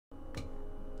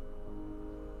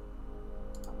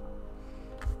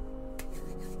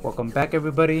Welcome back,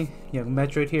 everybody. Young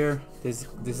Metroid here. This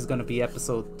is gonna be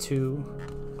episode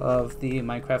 2 of the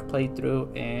Minecraft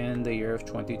playthrough in the year of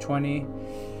 2020.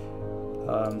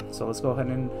 So let's go ahead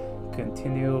and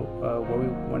continue where we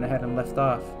went ahead and left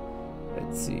off.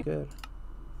 Let's see. Good.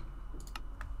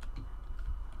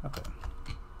 Okay.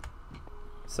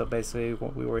 So basically,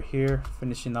 we were here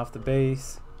finishing off the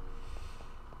base,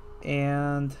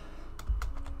 and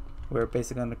we're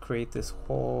basically going to create this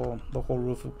the whole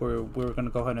roof where we're going to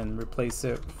go ahead and replace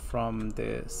it from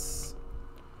this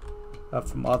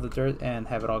from all the dirt and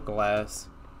have it all glass.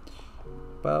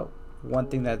 But one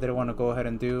thing that I didn't want to go ahead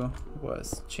and do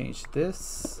was change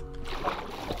this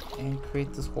and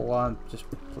create this whole wall and just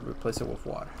replace it with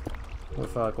water,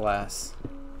 with glass.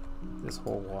 This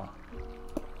whole wall,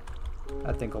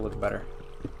 I think will look better.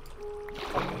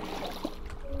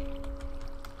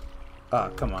 Ah,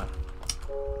 come on.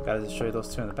 Gotta just show you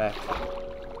those two in the back.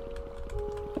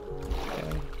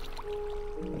 Okay.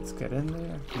 Let's get in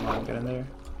there. Come on, get in there.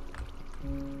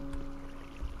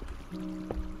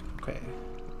 Okay.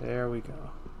 There we go.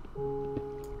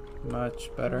 Much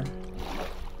better.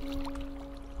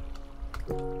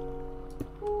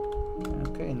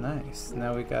 Okay, nice.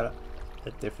 Now we got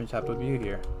a different type of view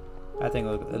here. I think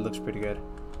it looks pretty good.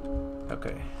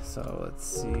 Okay, so let's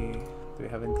see. Do we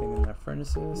have anything in our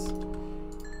furnaces?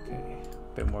 Okay.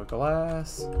 Bit more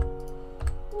glass.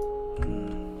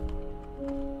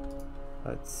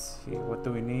 Let's see, what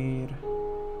do we need?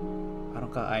 I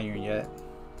don't got iron yet.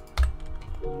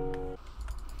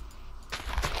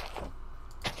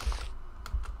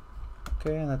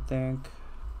 Okay, and I think,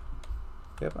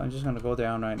 yep, I'm just gonna go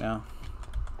down right now.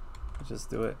 Just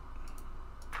do it.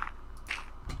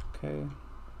 Okay,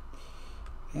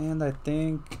 and I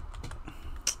think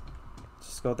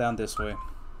just go down this way.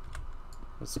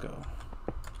 Let's go.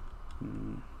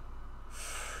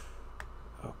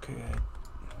 Okay,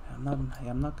 I'm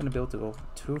not gonna be able to go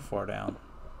too far down,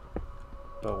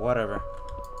 but whatever.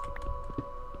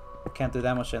 I can't do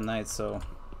that much at night, so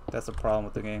that's a problem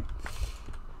with the game,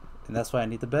 and that's why I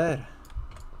need the bed.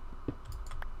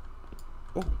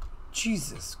 Oh,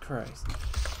 Jesus Christ!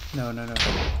 No, no, no!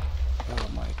 Oh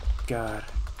my God!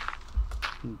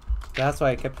 That's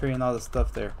why I kept hearing all the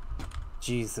stuff there.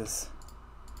 Jesus.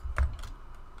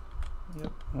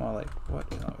 Yep, more like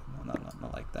what? No,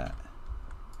 not like that.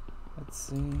 Let's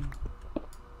see.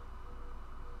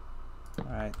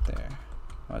 Right there.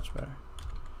 Much better.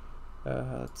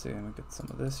 Let's see, let me get some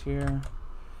of this here.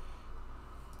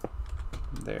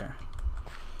 There.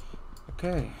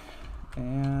 Okay.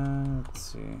 And let's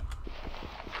see.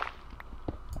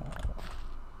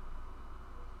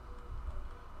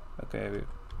 Okay,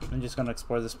 I'm just gonna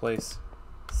explore this place.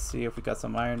 See if we got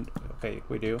some iron. Okay,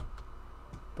 we do.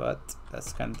 But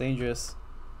that's kind of dangerous.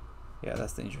 Yeah,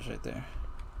 that's dangerous right there.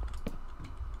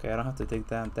 Okay, I don't have to dig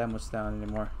that much down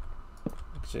anymore.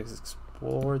 Let's just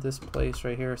explore this place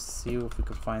right here, see if we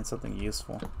can find something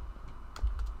useful.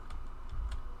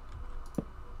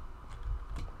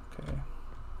 Okay,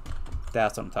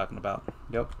 that's what I'm talking about.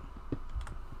 Yep.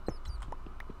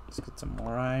 Let's get some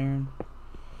more iron.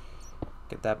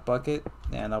 Get that bucket,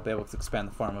 and I'll be able to expand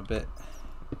the farm a bit.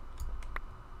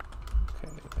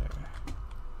 Okay, there.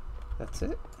 That's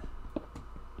it?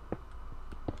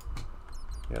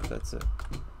 Yep, that's it.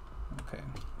 Okay.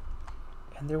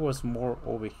 And there was more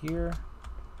over here,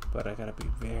 but I gotta be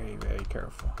very, very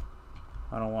careful.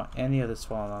 I don't want any of this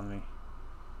falling on me.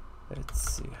 Let's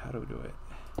see, how do we do it?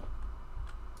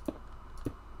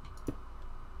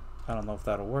 I don't know if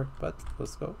that'll work, but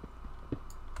let's go.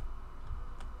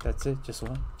 That's it, just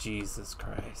one? Jesus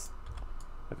Christ.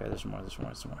 Okay, there's more. Let's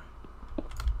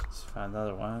find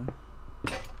another one.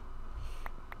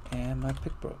 And my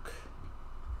pick broke.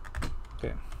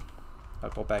 Okay, I'll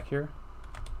go back here,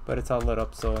 but it's all lit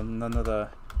up, so none of the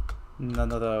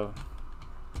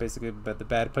basically, but the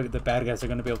bad guys are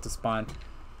gonna be able to spawn.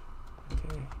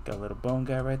 Okay, got a little bone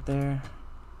guy right there.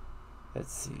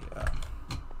 Let's see.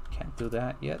 Can't do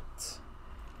that yet.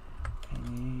 I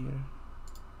need.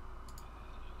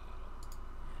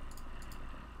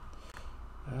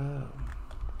 Oh,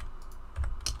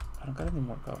 I don't got any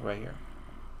more gold right here.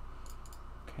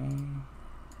 Okay.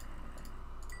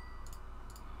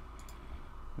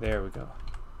 There we go.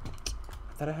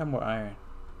 I thought I had more iron.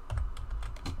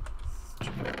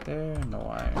 Right there, no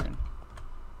iron.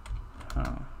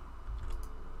 Huh.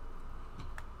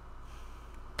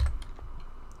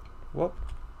 Whoop.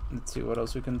 Let's see what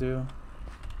else we can do.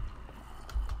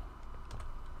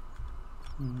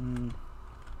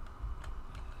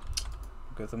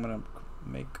 Because I'm gonna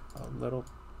make a metal,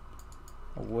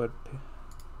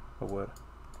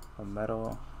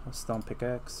 a stone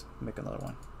pickaxe, make another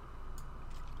one.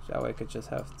 That way I could just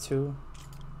have 2.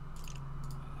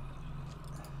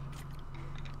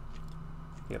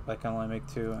 Yep, I can only make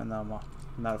 2, and now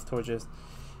I'm out of torches.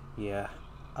 Yeah,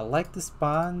 I like the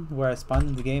spawn where I spawned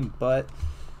in the game, but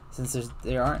since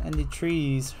there aren't any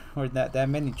trees, or not that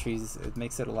many trees, it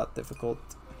makes it a lot difficult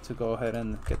to go ahead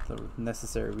and get the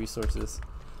necessary resources.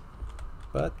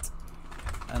 But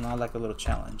and I like a little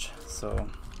challenge, so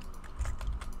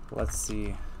let's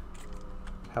see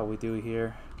how we do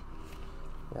here.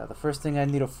 Yeah, the first thing I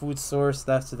need a food source.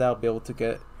 After that I'll be able to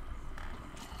get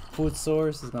food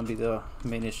source is gonna be the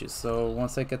main issue. So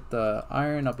once I get the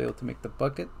iron, I'll be able to make the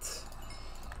bucket.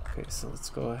 Okay, so let's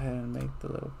go ahead and make the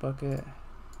little bucket.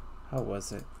 How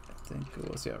was it? I think it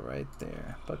was, yeah, right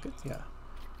there. Bucket, yeah.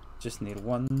 Just need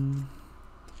 1.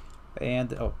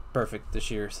 And oh, perfect, the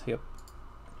shears. Yep.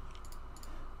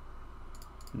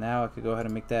 Now I could go ahead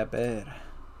and make that bed.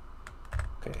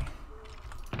 Okay.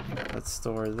 Let's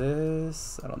store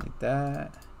this. I don't need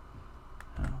that.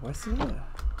 Why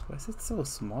is it so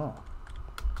small?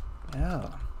 Yeah.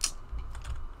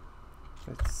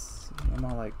 Let's see.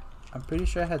 I'm pretty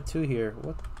sure I had 2 here.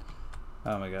 What?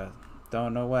 Oh my god.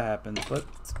 Don't know what happened, but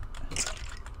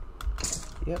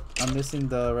yep, I'm missing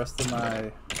the rest of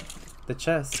the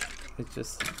chest. It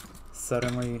just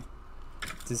suddenly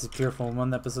disappeared from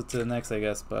one episode to the next, I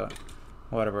guess, but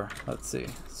whatever. Let's see.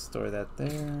 Store that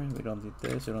there. We don't need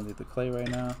this. We don't need the clay right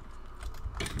now.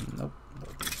 Nope.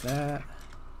 Don't need that.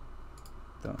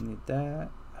 Don't need that.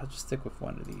 I'll just stick with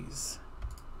one of these.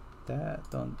 That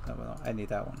don't. No, I need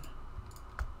that one.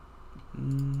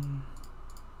 Boom.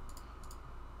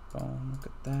 Look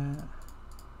at that.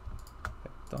 Okay,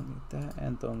 don't need that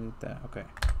and don't need that. Okay.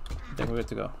 I think we're good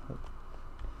to go.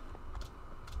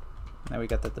 Now we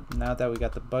got now that we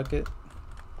got the bucket,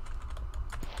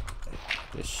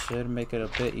 this should make it a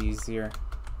bit easier.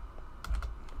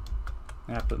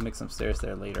 I have to make some stairs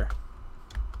there later,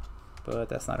 but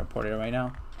that's not important right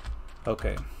now.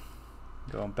 Okay,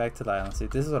 going back to the island. See,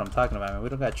 this is what I'm talking about, man. We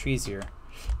don't got trees here.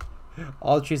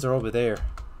 All the trees are over there,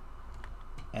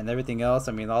 and everything else,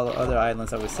 I mean, all the other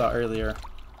islands that we saw earlier,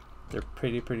 they're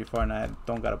pretty far, and I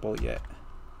don't got a boat yet.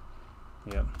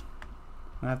 Yep,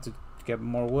 I have to get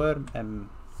more wood, and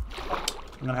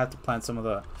I'm gonna have to plant some of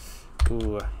the.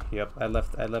 Ooh, yep. I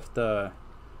left the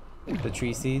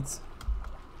tree seeds,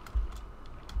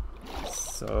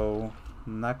 so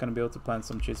I'm not gonna be able to plant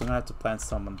some trees. I'm gonna have to plant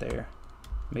some on there,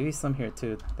 maybe some here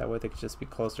too. That way they could just be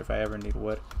closer if I ever need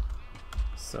wood.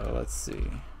 So let's see.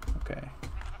 Okay,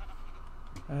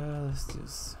 let's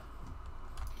just.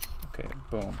 Okay,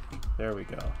 boom. There we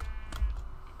go.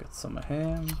 Get some of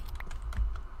him.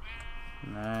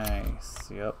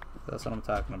 Nice. Yep, that's what I'm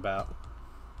talking about.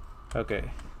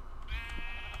 Okay.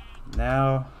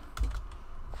 Now,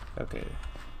 okay.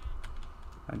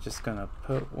 I'm just gonna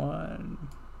put one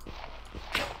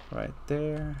right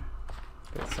there.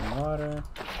 Get some water.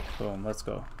 Boom, let's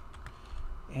go.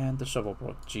 And the shovel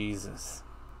broke. Jesus.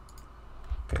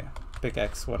 Okay,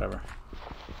 pickaxe, whatever.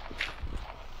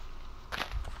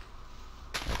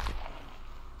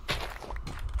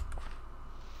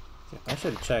 Yeah, I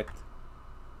should have checked.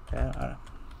 Yeah,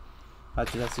 I'll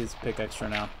just use pickaxe for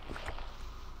now.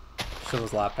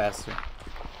 Shovel's a lot faster.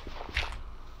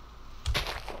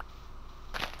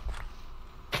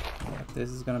 Yeah, this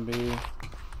is gonna be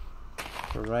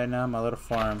for right now my little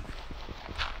farm.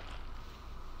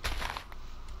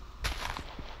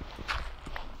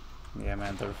 Yeah,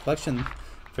 man, the reflection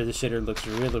for the shader looks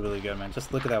really good, man.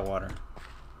 Just look at that water.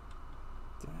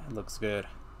 Yeah, it looks good.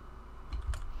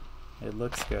 It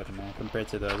looks good, man, compared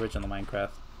to the original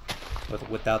Minecraft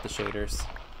without the shaders.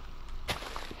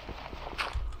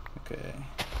 Okay,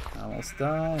 almost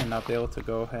done, and I'll be able to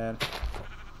go ahead,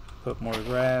 put more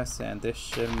grass, and this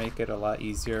should make it a lot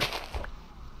easier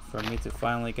for me to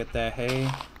finally get that hay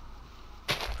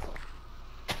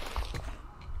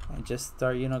and just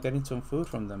start, you know, getting some food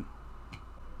from them.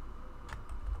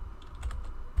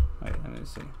 Wait, let me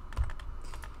see.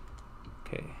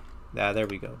 Okay, there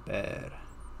we go. Bed,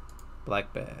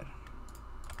 black bed.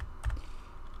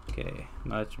 Okay,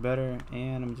 much better,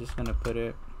 and I'm just gonna put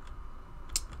it.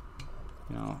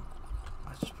 You know,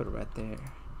 I'll just put it right there.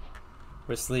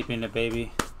 We're sleeping it,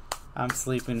 baby. I'm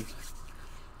sleeping.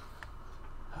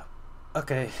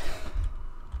 Okay.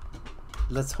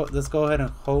 Let's go ahead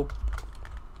and hope.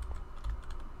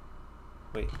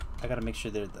 Wait, I gotta make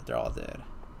sure they're all dead.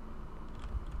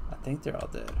 I think they're all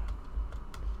dead.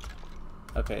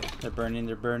 Okay, they're burning.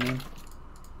 They're burning.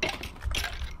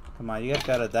 Come on, you guys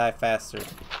gotta die faster.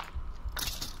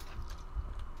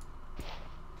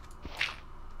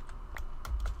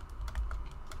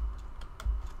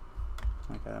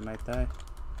 Okay, I might die.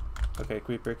 Okay,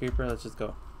 creeper, let's just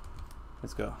go.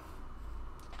 Let's go.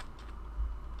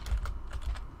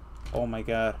 Oh my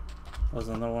god. There's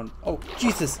another one. Oh,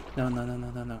 Jesus! No, no, no,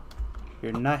 no, no, no.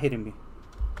 You're not hitting me.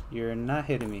 You're not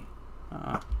hitting me.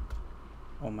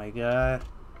 Oh my god.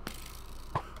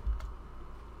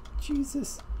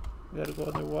 Jesus. We gotta go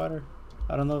underwater.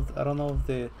 I don't know if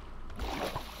the...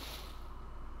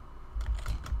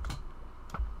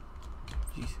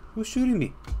 Jeez. Who's shooting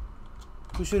me?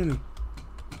 Who's shooting me?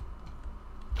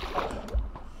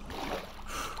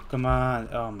 Come on.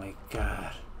 Oh my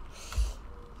god.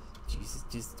 Jesus,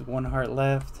 just one heart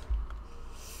left.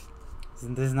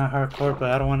 This is not hardcore,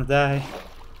 but I don't want to die.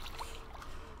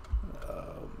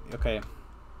 Okay.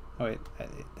 Oh wait.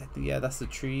 Yeah, that's the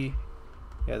tree.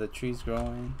 Yeah, the tree's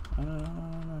growing. Oh, no, no,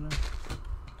 no, no, no.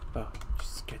 Oh,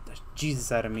 just get the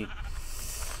Jesus out of me.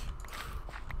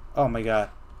 Oh my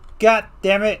god. God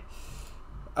damn it!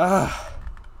 Ah.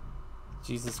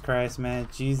 Jesus Christ, man.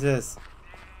 Jesus.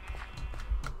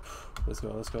 Let's go,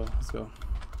 let's go, let's go.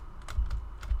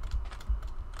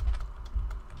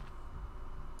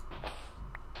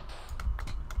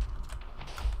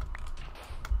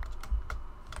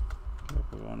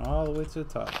 We're going all the way to the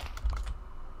top.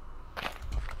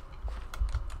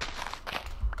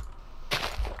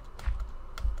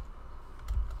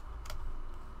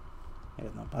 Yeah,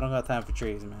 no, I don't got time for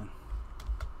trees, man.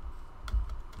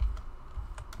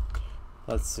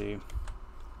 Let's see.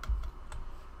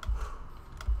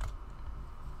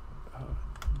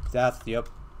 That's yep.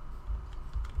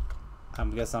 I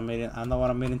guess I'm meeting. I know what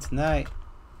I'm meeting tonight.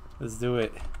 Let's do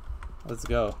it. Let's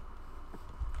go.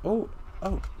 Oh,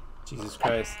 oh, Jesus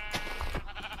Christ!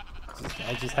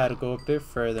 I just had to go a bit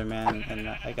further, man, and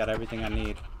I got everything I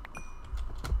need.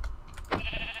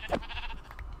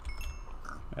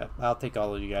 Yeah, I'll take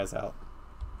all of you guys out.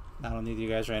 I don't need you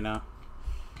guys right now.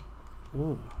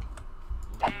 Ooh.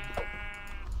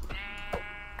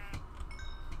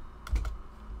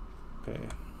 Okay.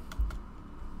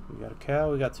 We got a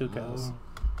cow, we got 2 cows.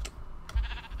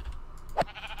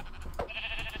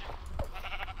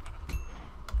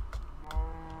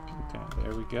 Okay,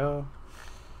 there we go.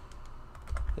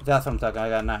 That's what I'm talking, I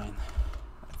got 9.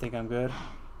 I think I'm good.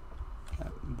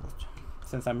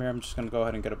 Since I'm here, I'm just gonna go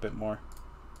ahead and get a bit more.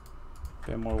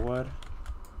 Bit more wood.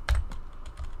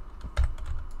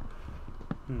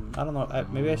 I don't know,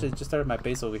 maybe I should just start my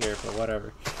base over here, but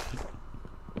whatever.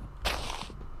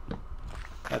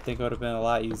 I think it would have been a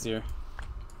lot easier.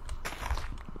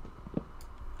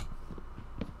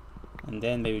 And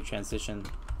then maybe transition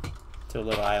to a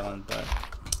little island, but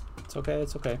it's okay,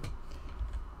 it's okay.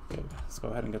 Okay, let's go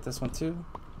ahead and get this one too.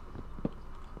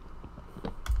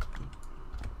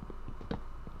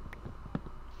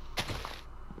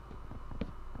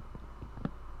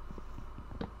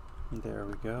 And there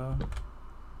we go.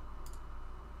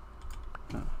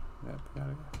 Oh, yeah, we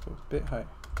gotta go a bit higher.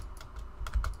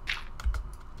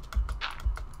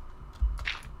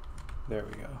 There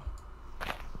we go.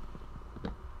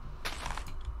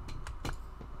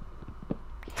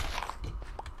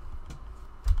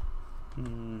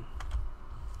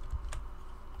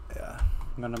 Yeah,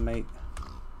 I'm gonna make...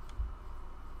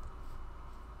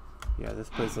 Yeah, this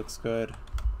place looks good.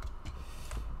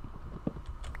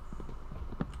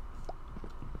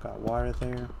 Got water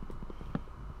there.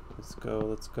 Let's go,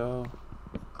 let's go.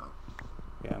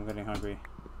 Yeah, I'm getting hungry.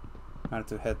 I have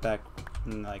to head back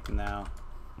like now.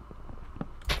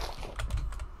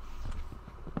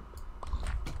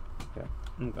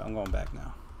 I'm going back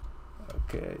now.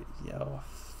 Okay, yo,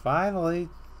 finally,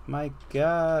 my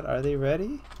God, are they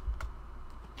ready?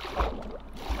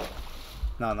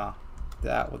 No, no,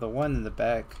 that with the one in the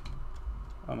back.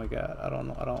 Oh my God, I don't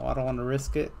know, I don't want to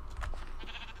risk it.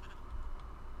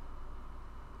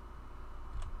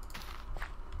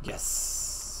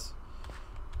 Yes.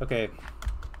 Okay,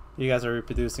 you guys are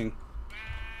reproducing.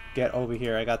 Get over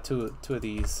here. I got two of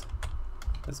these.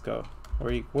 Let's go.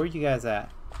 Where you guys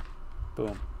at?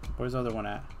 Boom. Where's the other one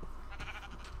at?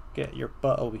 Get your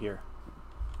butt over here.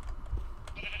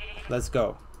 Let's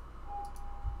go.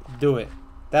 Do it.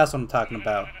 That's what I'm talking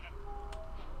about.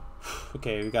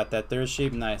 Okay, we got that third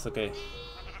sheep. Nice. Okay.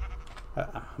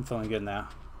 I'm feeling good now.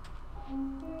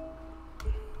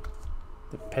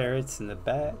 The parrots and the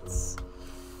bats.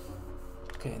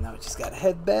 Okay, now we just gotta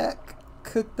head back.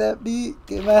 Cook that meat.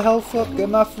 Get my health up. Get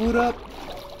my food up.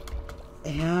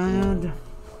 And...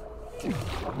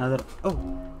 now that... oh.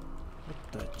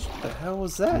 What the hell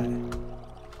was that?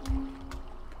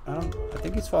 I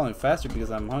think he's falling faster because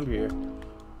I'm hungrier.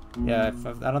 Yeah,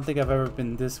 I don't think I've ever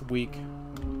been this weak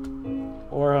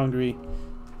or hungry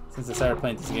since I started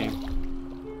playing this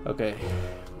game. Okay.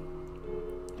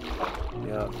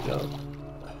 Yup.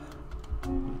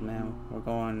 Man, we're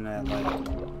going at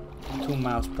like 2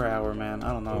 miles per hour, man.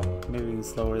 I don't know, maybe even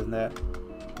slower than that.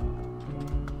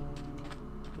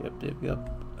 Yep.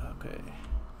 Okay,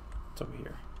 it's over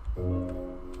here.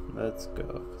 Let's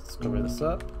go. Let's cover this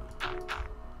up.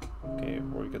 Okay,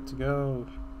 we're good to go.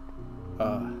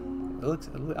 It looks.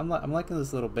 I'm liking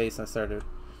this little base I started.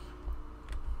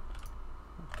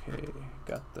 Okay,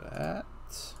 got that.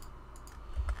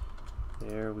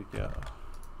 There we go.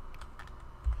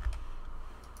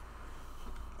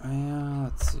 And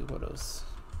let's see what else.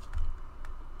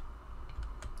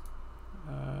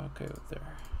 Okay, up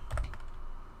there.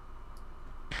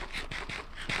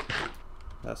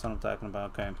 That's what I'm talking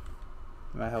about. Okay,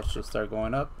 my health should start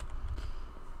going up.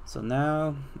 So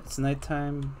now it's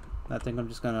nighttime. I think I'm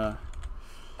just gonna.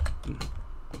 I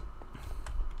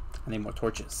need more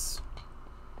torches.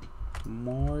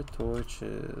 More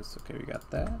torches. Okay, we got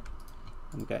that.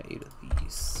 We got 8 of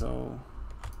these, so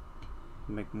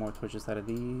make more torches out of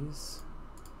these.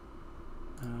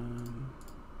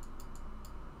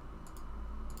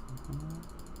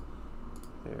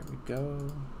 There we go.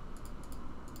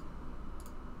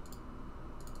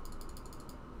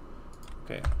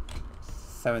 Okay,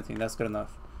 17. That's good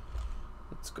enough.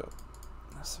 Let's go.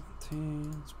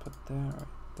 17. Let's put that right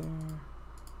there.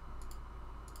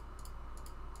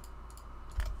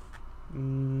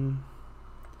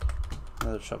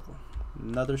 Another shovel.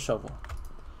 Another shovel.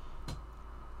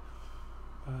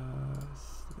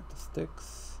 Let's get the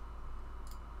sticks.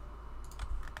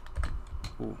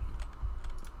 Ooh.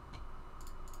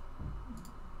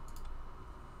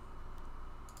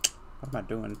 What am I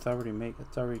doing? It's already made.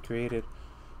 It's already created.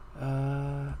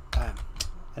 I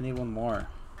need one more.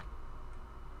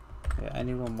 Yeah, I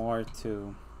need one more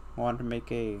to. I want to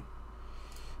make a.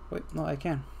 Wait, no, I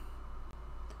can.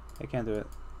 I can't do it.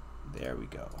 There we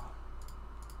go.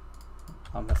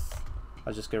 I'll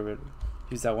just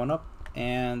use that one up,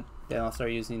 and then I'll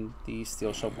start using the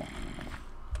steel shovel.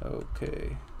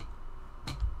 Okay.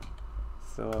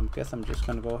 So I guess I'm just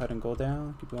gonna go ahead and go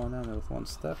down. Keep going down with one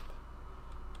step.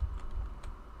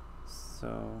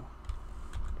 So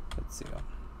let's see.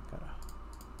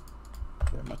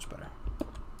 They're much better.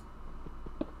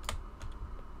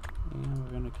 And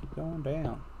we're gonna keep going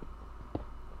down.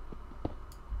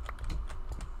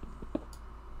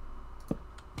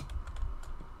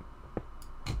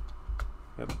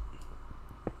 Yep.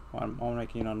 I want to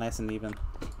make, nice and even.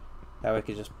 That way I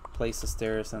can just place the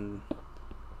stairs, and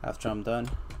after I'm done,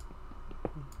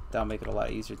 that'll make it a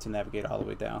lot easier to navigate all the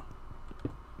way down.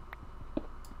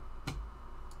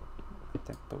 I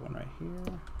think put one right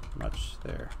here. Much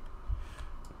there.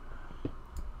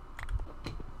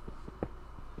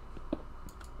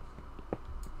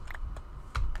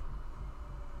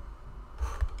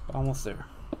 Almost there.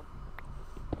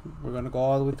 We're gonna go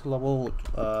all the way to level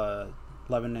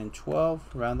 11 and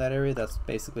 12, around that area. That's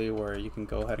basically where you can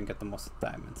go ahead and get the most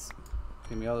diamonds.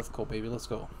 Give me all this coal, baby. Let's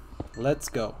go. Let's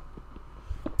go.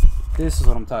 This is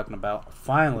what I'm talking about.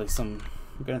 Finally, I'm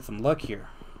getting some luck here.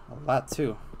 A lot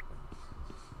too.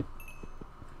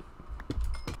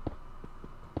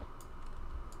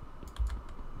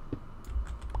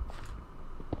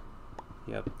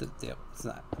 Yep. It's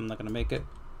not. I'm not gonna make it.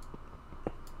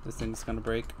 This thing's gonna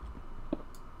break.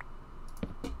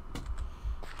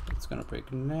 It's gonna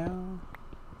break now.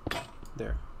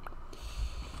 There.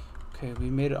 Okay,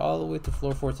 we made it all the way to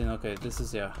floor 14. Okay, this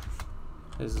is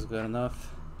good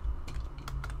enough.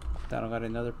 I don't got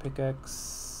another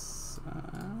pickaxe.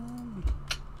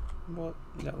 Well,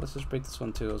 yeah, let's just break this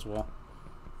one too as well.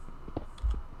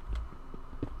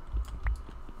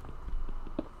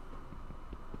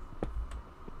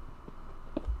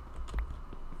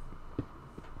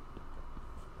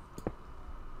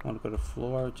 I want to go to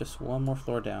floor, just one more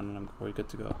floor down, and we're good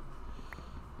to go.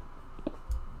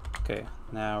 Okay,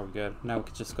 now we're good. Now we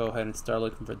can just go ahead and start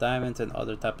looking for diamonds and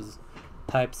other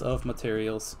types of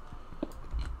materials.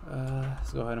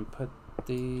 Let's go ahead and put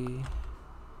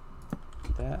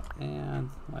that,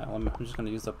 and well, I'm just gonna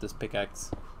use up this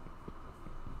pickaxe.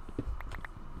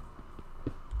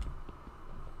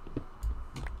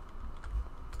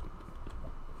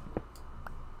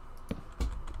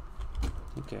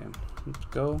 Okay, let's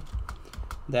go.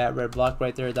 That red block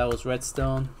right there, that was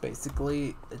redstone.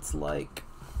 Basically, it's like,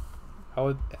 I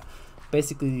would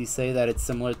basically say that it's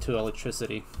similar to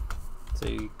electricity. So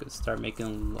you could start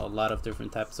making a lot of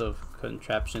different types of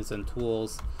contraptions and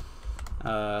tools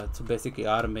to basically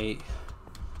automate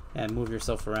and move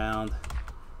yourself around.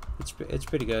 It's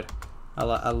pretty good.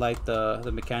 I like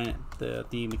the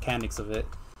mechanics of it,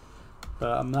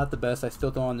 but I'm not the best. I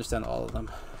still don't understand all of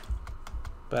them.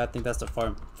 But I think that's the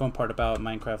fun part about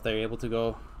Minecraft. They're able to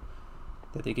go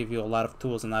that they give you a lot of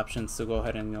tools and options to go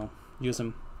ahead and, you know, use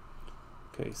them.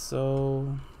 Okay,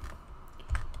 so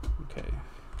okay.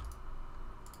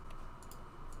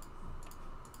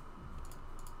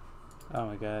 Oh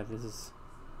my god, this is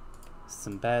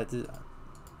some bad.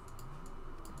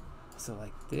 So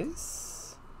like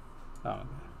this? Oh my god.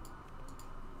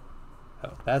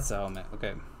 Oh, that's the helmet.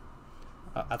 Okay.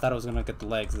 I thought I was gonna get the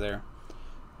legs there.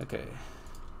 Okay.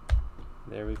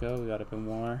 There we go. We got a bit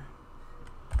more.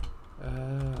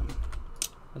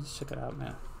 Let's check it out,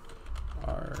 man.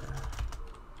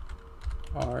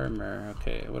 Armor.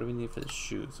 Okay, what do we need for the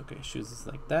shoes? Okay, shoes is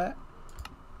like that.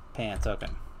 Pants. Okay,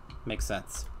 makes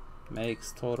sense.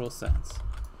 Makes total sense.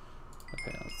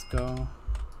 Okay, let's go.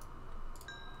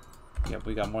 Yep,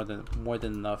 we got more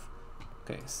than enough.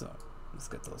 Okay, so let's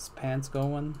get those pants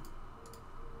going.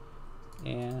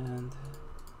 And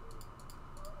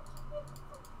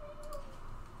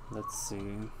let's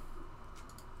see.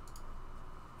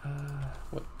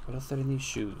 What else are in these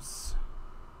shoes?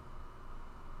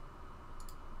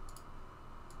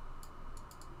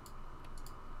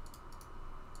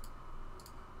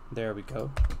 There we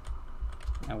go.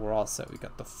 And we're all set. We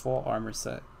got the full armor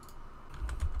set.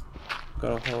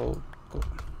 I'm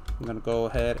gonna go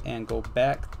ahead and go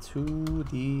back to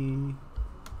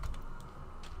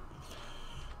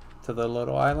the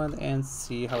little island and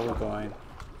see how we're going.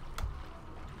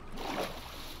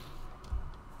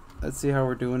 Let's see how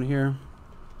we're doing here.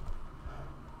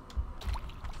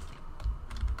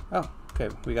 Oh, okay,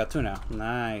 we got 2 now.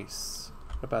 Nice.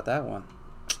 What about that one?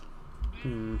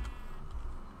 I'm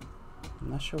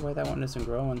not sure why that one isn't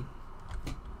growing.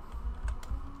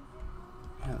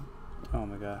 Yeah. Oh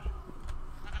my god.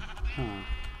 Huh.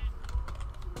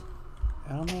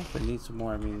 I don't know if it needs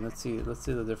more. I mean, let's see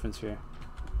the difference here.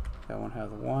 That one has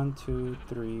 1, 2,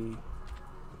 3.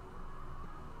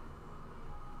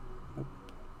 Nope.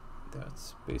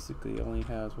 That's basically only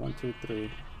has 1, 2,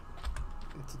 3.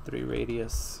 It's a 3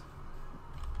 radius.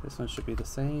 This one should be the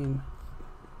same.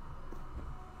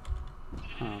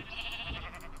 Huh.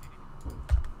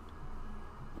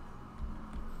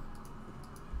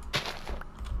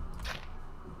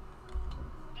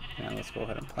 And let's go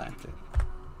ahead and plant it.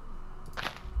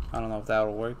 I don't know if that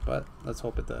will work, but let's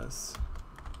hope it does.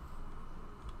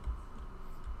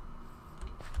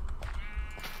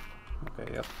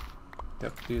 Okay, yep,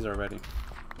 these are ready.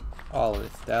 All of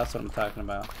it, that's what I'm talking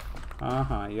about.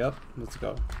 Yep, let's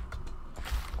go.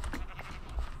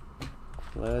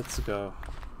 Let's go.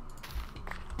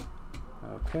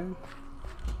 Okay.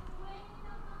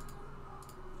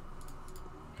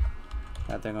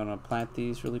 I think I'm gonna plant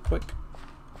these really quick.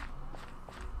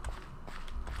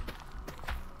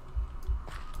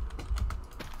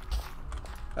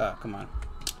 Ah, come on.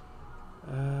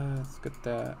 Let's get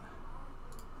that.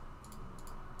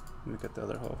 Let me get the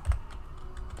other hole.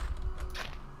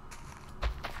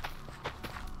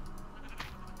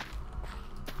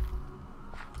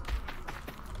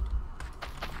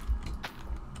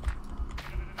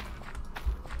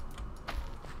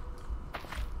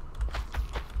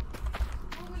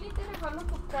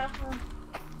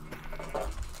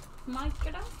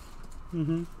 MineCraft?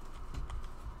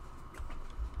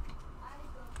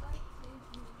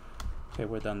 Okay,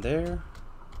 we're done there.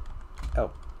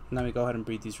 Oh, now we go ahead and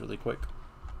breed these really quick.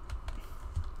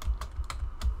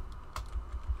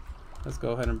 Let's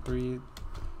go ahead and breed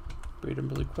them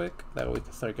really quick. That way we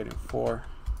can start getting 4.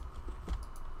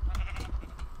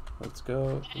 Let's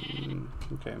go.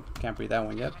 Okay, can't breed that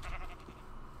one yet.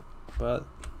 But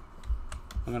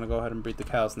I'm gonna go ahead and breed the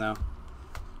cows now.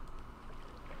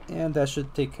 And that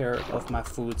should take care of my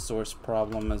food source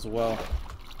problem as well.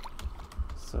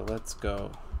 So let's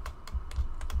go.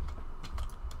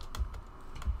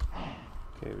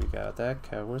 Okay, we got that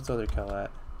cow. Where's the other cow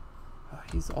at? Oh,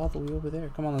 he's all the way over there.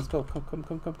 Come on, let's go.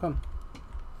 Come.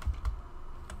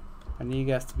 I need you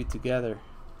guys to be together.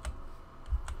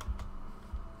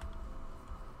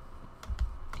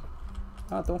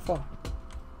 Ah, don't fall.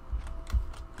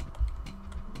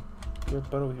 Your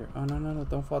butt over here. Oh, no.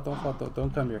 Don't fall.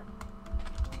 Don't come here.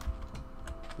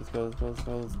 Let's go.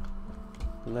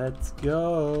 Let's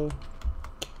go.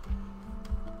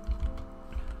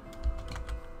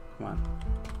 Come on.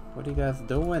 What are you guys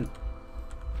doing?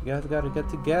 You guys gotta get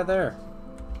together.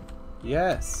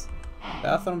 Yes.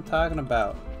 That's what I'm talking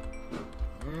about.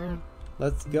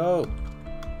 Let's go.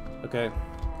 Okay.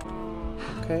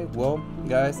 Okay, well,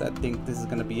 guys, I think this is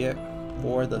gonna be it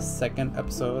for the second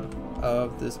episode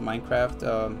of this MineCraft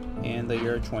in the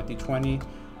year 2020.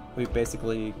 We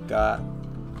basically got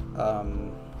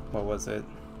what was it?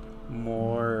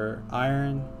 More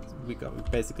iron. We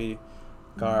basically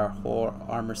got our whole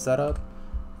armor setup.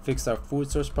 fixed our food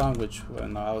source problem, which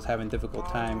I was having a difficult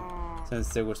time since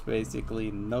there was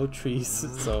basically no trees.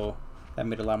 So that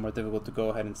made it a lot more difficult to go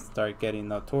ahead and start getting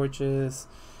torches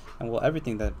and well,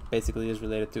 everything that basically is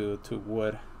related to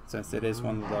wood, since it is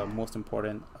one of the most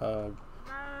important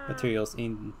materials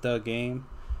in the game.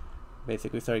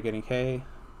 Basically started getting hay,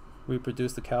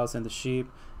 reproduced the cows and the sheep,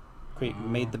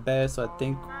 made the bed. So I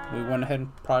think we went ahead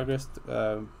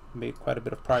and made quite a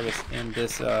bit of progress in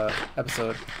this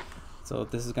episode. So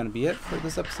this is going to be it for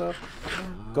this episode.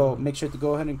 Make sure to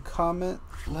go ahead and comment,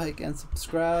 like, and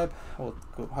subscribe.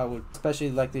 I would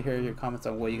especially like to hear your comments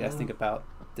on what you guys think about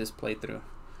this playthrough.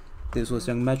 This was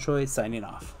Young Metroid signing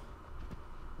off.